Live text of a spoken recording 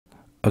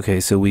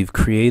Okay, so we've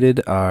created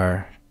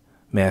our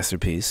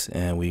masterpiece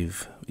and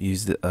we've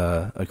used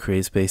a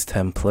createspace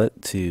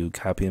template to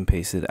copy and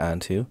paste it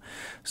onto.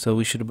 So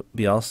we should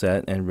be all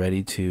set and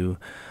ready to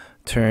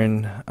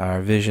turn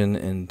our vision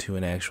into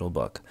an actual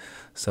book.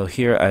 So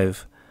here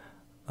I've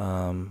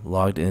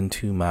logged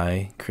into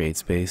my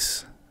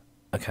createspace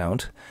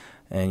account,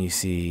 and you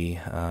see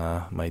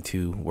my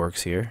two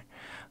works here.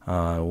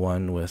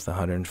 One with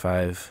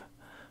 105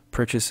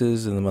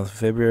 purchases in the month of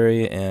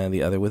February and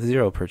the other with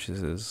 0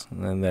 purchases,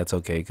 and that's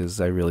okay because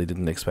I really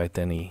didn't expect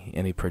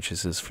any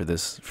purchases for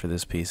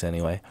this piece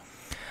anyway.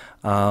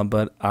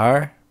 But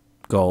our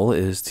goal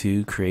is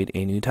to create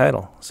a new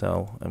title,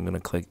 so I'm going to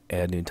click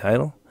add new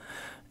title,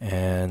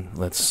 and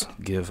let's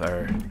give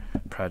our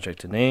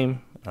project a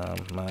name.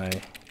 My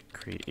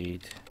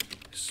create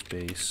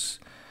space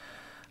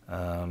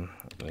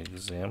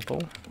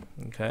example.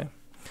 Okay,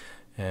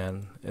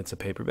 and it's a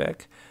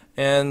paperback.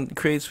 And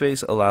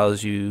CreateSpace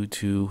allows you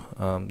to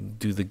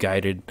do the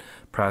guided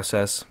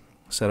process,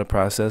 setup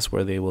process,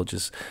 where they will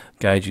just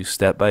guide you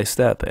step by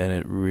step, and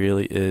it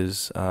really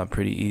is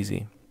pretty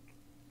easy.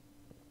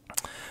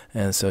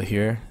 And so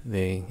here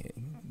they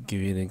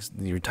give you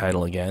your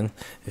title again.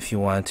 If you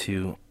want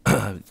to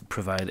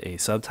provide a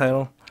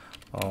subtitle,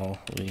 all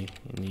we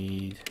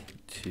need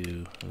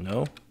to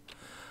know,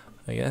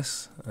 I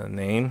guess, a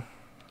name,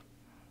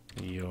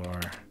 your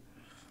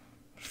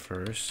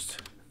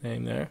first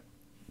name there,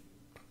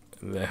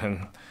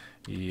 then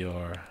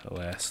your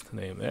last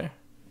name there.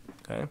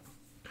 Okay.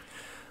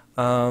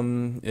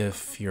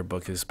 If your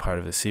book is part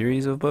of a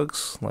series of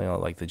books,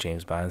 like the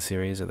James Bond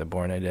series or the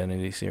Bourne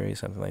Identity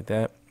series, something like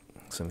that,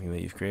 something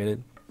that you've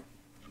created.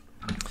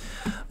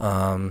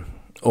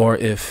 Or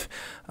if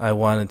I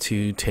wanted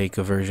to take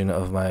a version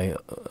of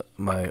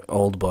my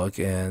old book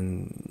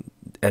and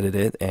edit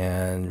it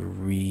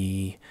and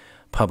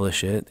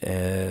republish it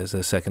as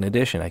a second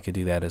edition, I could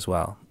do that as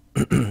well.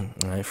 All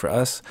right, for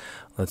us,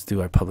 let's do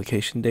our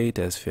publication date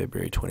as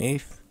February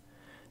 28th,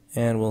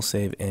 and we'll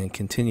save and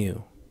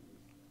continue.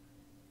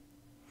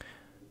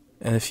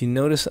 And if you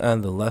notice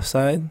on the left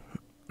side,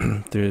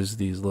 there's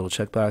these little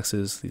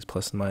checkboxes, these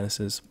plus and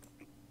minuses.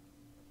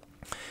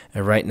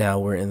 And right now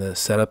we're in the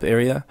setup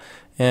area,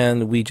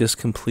 and we just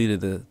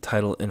completed the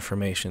title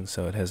information,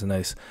 so it has a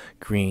nice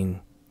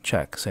green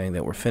check saying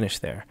that we're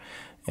finished there.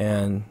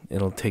 And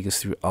it'll take us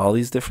through all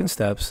these different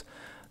steps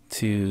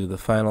to the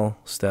final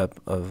step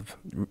of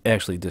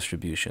actually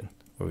distribution,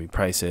 where we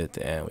price it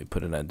and we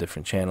put it on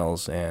different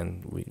channels,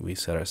 and we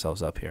set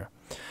ourselves up here.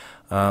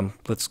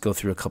 Let's go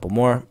through a couple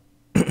more.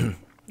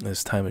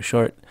 This time is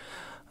short.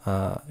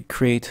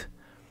 Create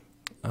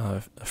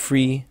a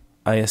free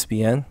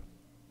ISBN.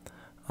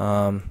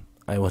 I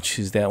will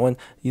choose that one.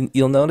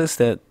 You'll notice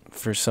that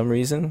for some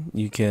reason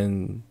you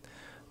can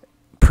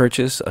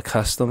purchase a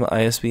custom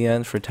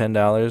ISBN for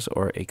 $10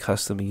 or a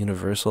custom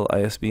universal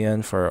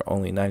ISBN for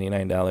only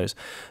 $99.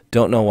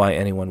 Don't know why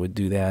anyone would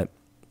do that.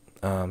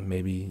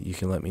 Maybe you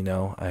can let me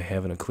know. I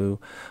haven't a clue.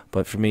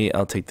 But for me,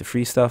 I'll take the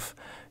free stuff,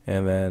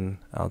 and then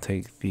I'll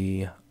take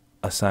the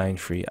assign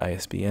free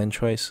ISBN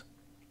choice.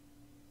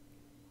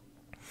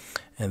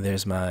 And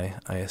there's my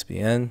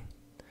ISBN,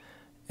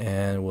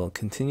 and we'll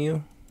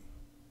continue.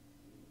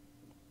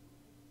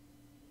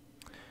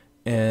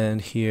 And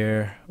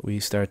here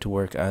we start to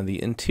work on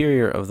the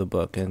interior of the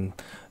book. And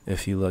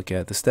if you look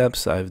at the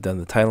steps, I've done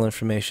the title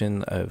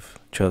information, I've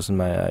chosen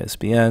my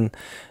ISBN,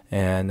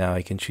 and now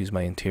I can choose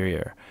my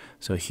interior.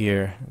 So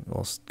here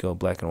we'll go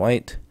black and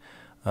white.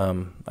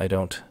 I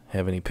don't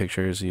have any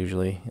pictures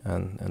usually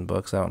on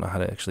books. I don't know how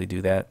to actually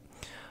do that.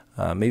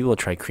 Maybe we'll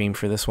try cream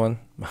for this one.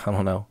 I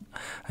don't know.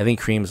 I think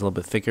cream is a little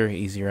bit thicker,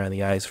 easier on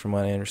the eyes from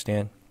what I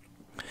understand.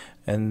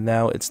 And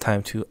now it's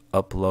time to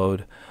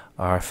upload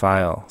our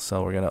file.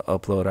 So we're going to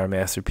upload our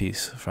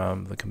masterpiece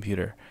from the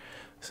computer.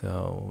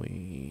 So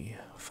we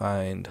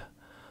find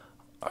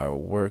our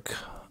work,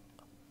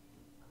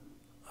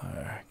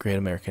 our Great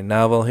American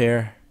Novel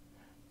here,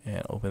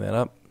 and open that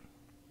up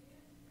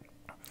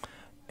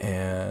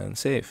and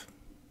save.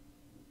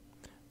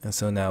 And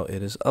so now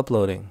it is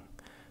uploading,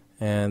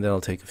 and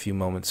that'll take a few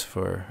moments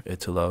for it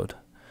to load.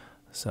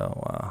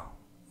 So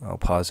I'll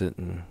pause it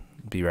and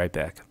be right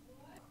back.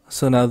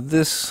 So now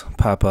this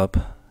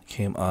pop-up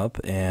came up,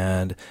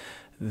 and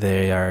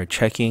they are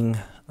checking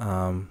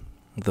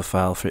the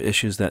file for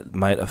issues that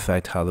might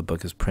affect how the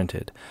book is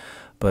printed.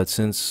 But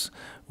since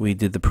we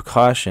did the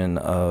precaution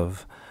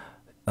of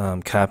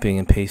copying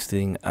and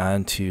pasting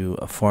onto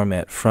a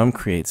format from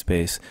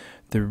CreateSpace,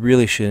 there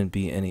really shouldn't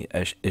be any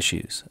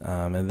issues.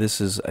 And this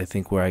is, I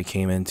think, where I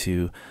came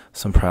into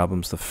some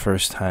problems the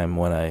first time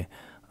when I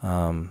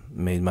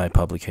made my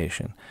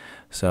publication.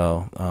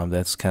 So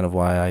that's kind of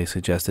why I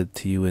suggested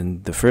to you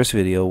in the first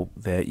video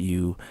that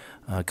you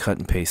cut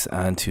and paste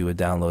onto a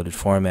downloaded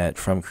format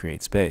from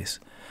CreateSpace.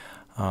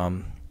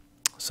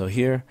 So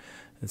here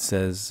it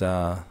says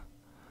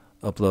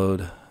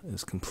upload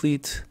is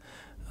complete.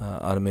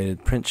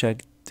 Automated print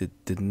check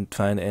didn't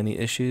find any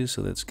issues,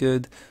 so that's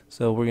good.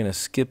 So we're going to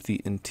skip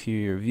the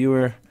interior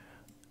viewer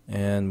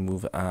and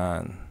move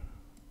on.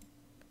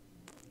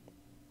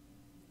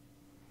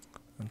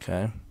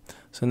 Okay,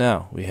 so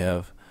now we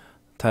have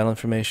title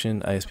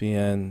information,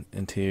 ISBN,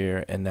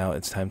 interior, and now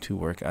it's time to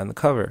work on the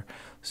cover.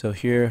 So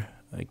here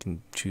I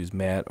can choose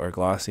matte or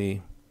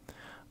glossy,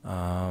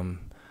 and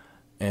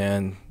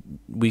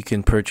we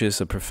can purchase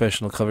a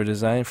professional cover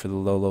design for the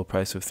low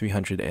price of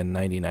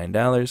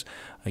 $399.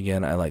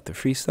 Again, I like the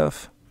free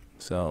stuff,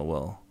 so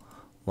we'll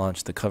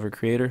launch the cover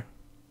creator.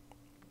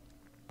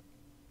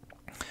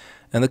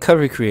 And the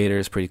cover creator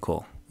is pretty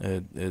cool.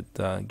 It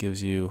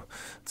gives you,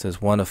 it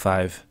says 1 of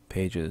 5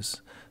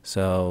 pages,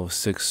 so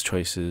 6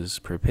 choices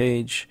per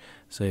page.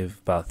 So you have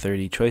about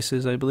 30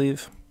 choices, I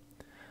believe,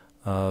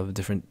 of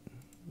different,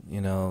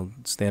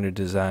 standard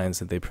designs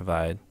that they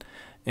provide.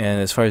 And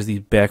as far as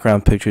these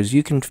background pictures,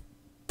 you can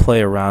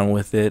play around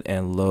with it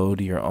and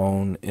load your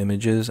own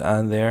images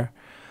on there.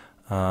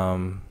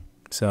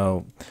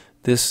 So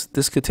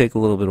this could take a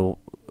little bit of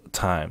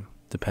time,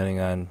 depending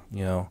on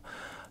your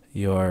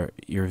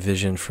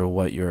vision for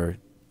what your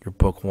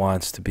book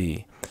wants to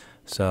be.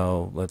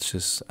 So let's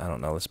just, I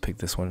don't know, let's pick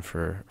this one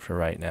for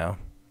right now.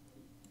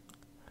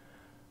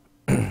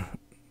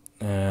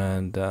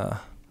 And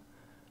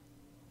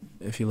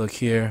if you look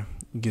here,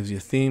 it gives you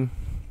a theme.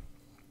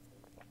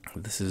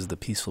 This is the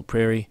peaceful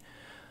prairie.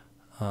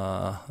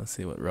 Let's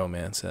see what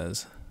romance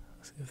says.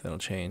 Let's see if that'll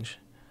change.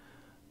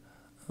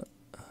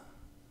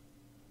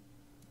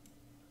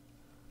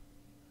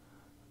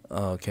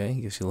 Okay,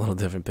 gives you a little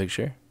different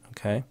picture.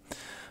 Okay,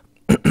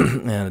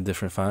 and a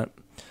different font.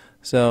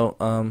 So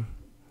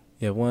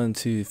you have 1,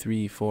 2,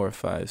 3, 4,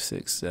 5,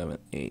 6, 7,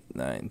 8,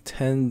 9,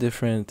 10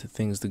 different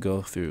things to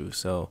go through.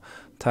 So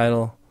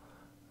title,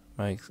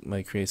 my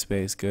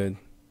createspace, good.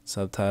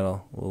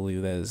 Subtitle, we'll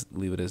leave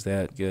it as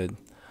that, good.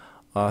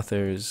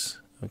 Authors,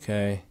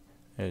 okay.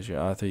 There's your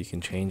author. You can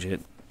change it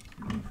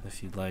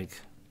if you'd like.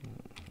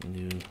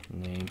 New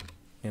name,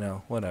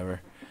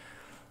 whatever.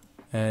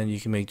 And you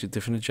can make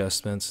different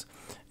adjustments.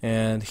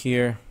 And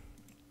here,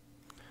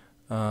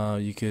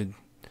 you could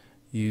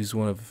use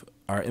one of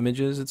our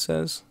images. It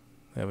says.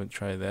 I haven't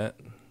tried that.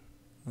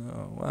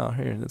 Oh wow,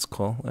 here, that's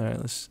cool. All right,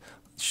 let's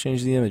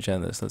change the image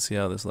on this. Let's see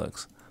how this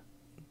looks.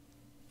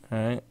 All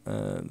right,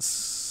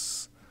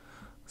 let's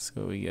see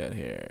what we got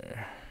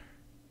here.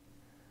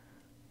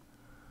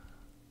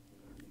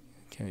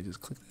 Can we just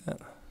click that?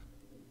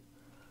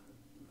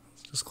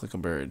 Let's just click a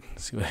bird,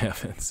 see what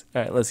happens.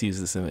 All right, let's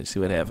use this image, see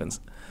what happens.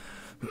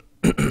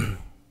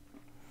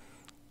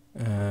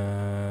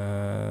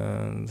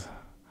 And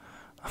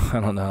I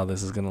don't know how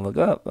this is gonna look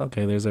up.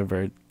 Okay, there's our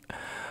bird.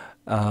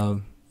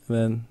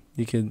 Then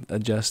you can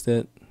adjust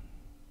it.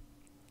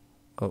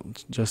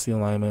 Adjust the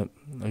alignment.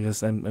 I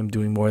guess I'm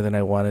doing more than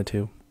I wanted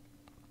to.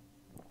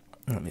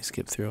 Let me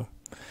skip through.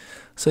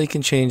 So you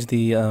can change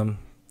the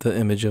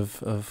image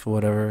of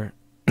whatever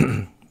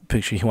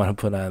picture you want to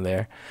put on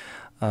there.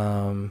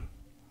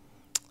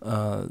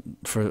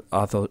 For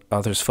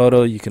author's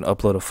photo, you can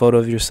upload a photo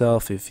of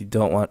yourself. If you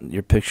don't want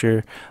your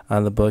picture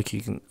on the book,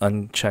 you can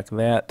uncheck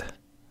that.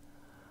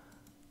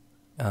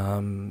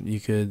 You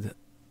could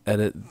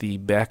edit the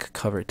back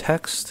cover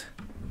text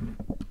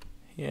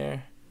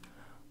here.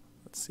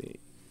 Let's see.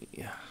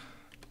 Yeah.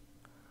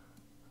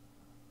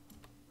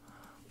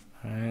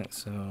 Alright,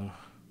 so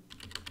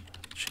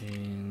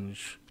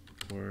change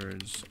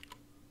words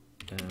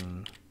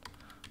in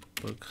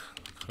book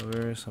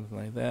cover, something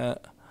like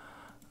that.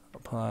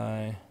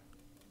 Apply.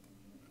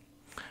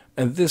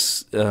 And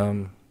this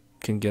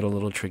can get a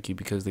little tricky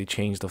because they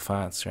changed the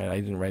fonts, right? I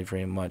didn't write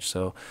very much,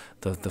 so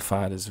the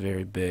font is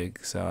very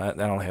big. So I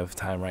don't have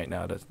time right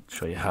now to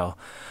show you how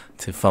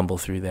to fumble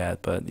through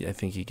that, but I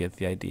think you get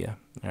the idea,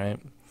 all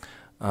right?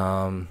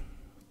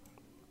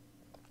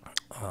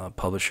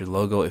 Publisher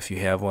logo, if you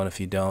have one. If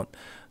you don't,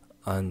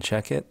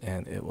 uncheck it,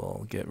 and it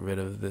will get rid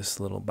of this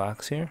little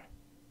box here.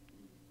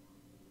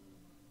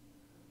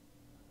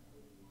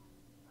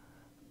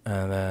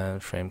 And then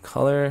frame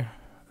color,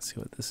 let's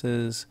see what this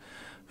is.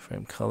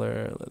 Frame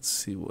color, let's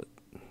see what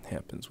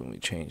happens when we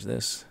change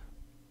this.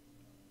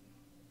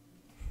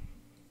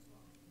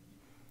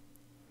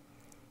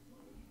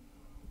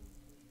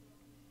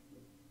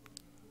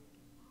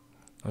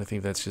 I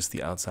think that's just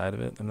the outside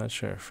of it. I'm not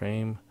sure.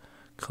 Frame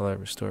color,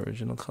 restore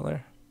original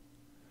color.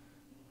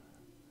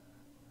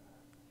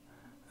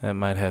 That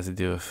might have to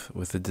do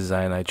with the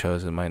design I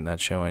chose. It might not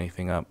show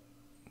anything up.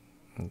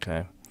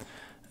 Okay.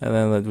 And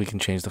then we can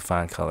change the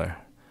font color.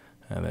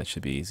 And that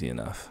should be easy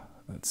enough.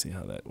 Let's see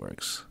how that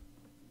works.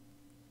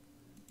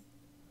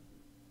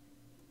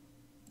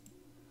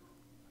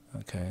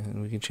 Okay,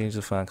 and we can change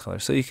the font color.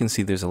 So you can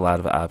see there's a lot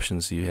of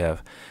options you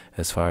have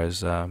as far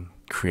as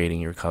creating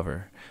your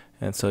cover.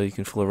 And so you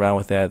can fool around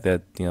with that,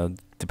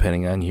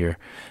 depending on your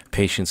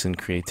patience and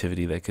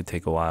creativity, that could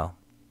take a while.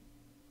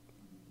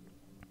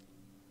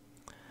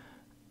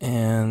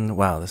 And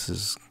wow, this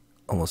is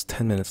almost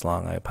 10 minutes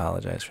long. I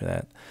apologize for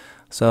that.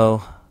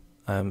 So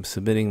I'm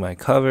submitting my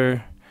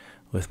cover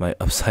with my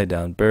upside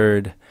down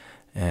bird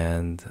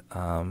and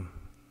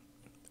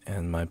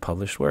my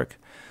published work.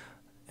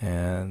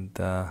 And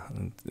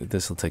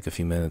this will take a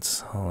few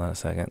minutes. Hold on a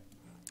second.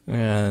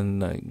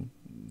 And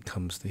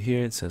comes to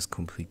here. It says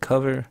complete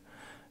cover.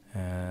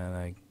 and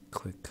I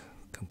click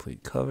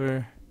complete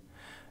cover,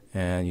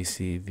 and you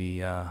see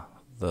the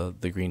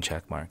green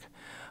check mark.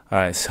 All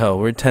right, so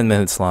we're 10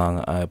 minutes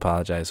long. I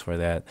apologize for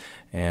that,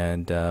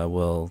 and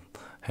we'll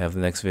have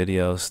the next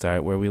video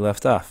start where we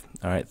left off.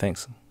 All right,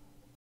 thanks.